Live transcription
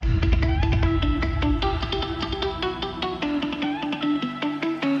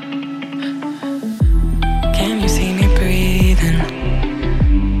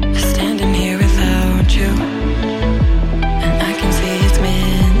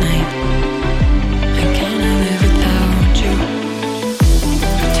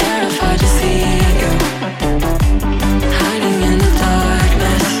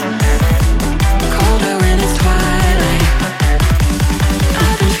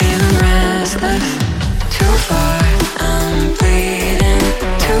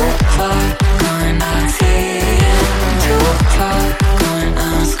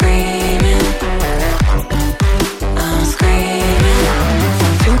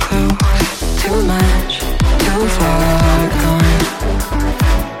close, too much, too far gone.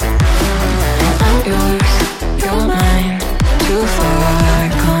 And I'm yours, you're mine, too far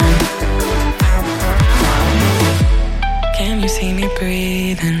gone. Can you see me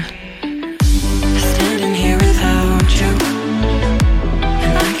breathing? Standing here without you,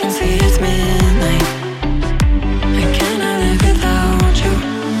 and I can see it's midnight. And can I live without you?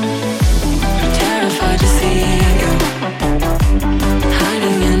 I'm terrified to see you,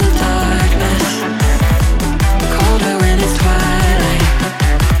 hiding in the darkness, colder when it's twilight.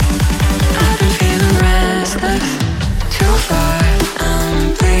 I've been feeling restless, too far, I'm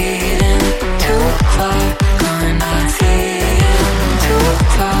bleeding, too far gone, I see it, too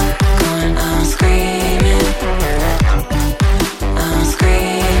far gone, I'm screaming,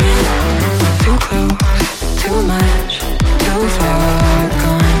 too close, too much, too far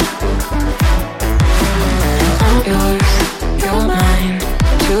gone. And I'm yours, you're mine,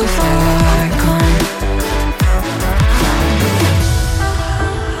 too far gone.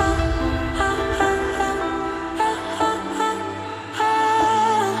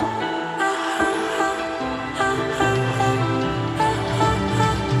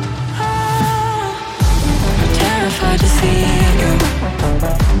 I'm terrified to see you,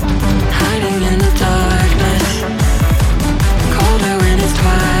 hiding in the darkness, colder when it's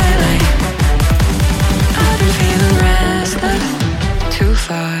twilight. I've been feeling restless, too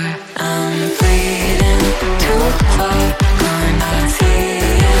far, I'm bleeding, too far gone, I see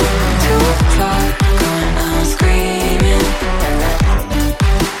it, too far gone, I'm screaming,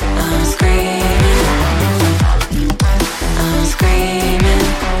 I'm screaming, I'm screaming,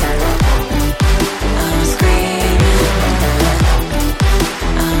 I'm screaming,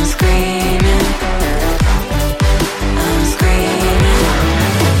 I'm screaming, I'm screaming.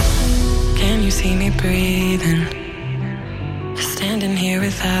 Can you see me breathing? Standing here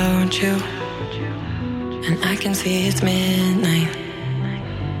without you, and I can see it's midnight.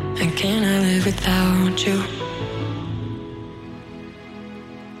 And can I live without you?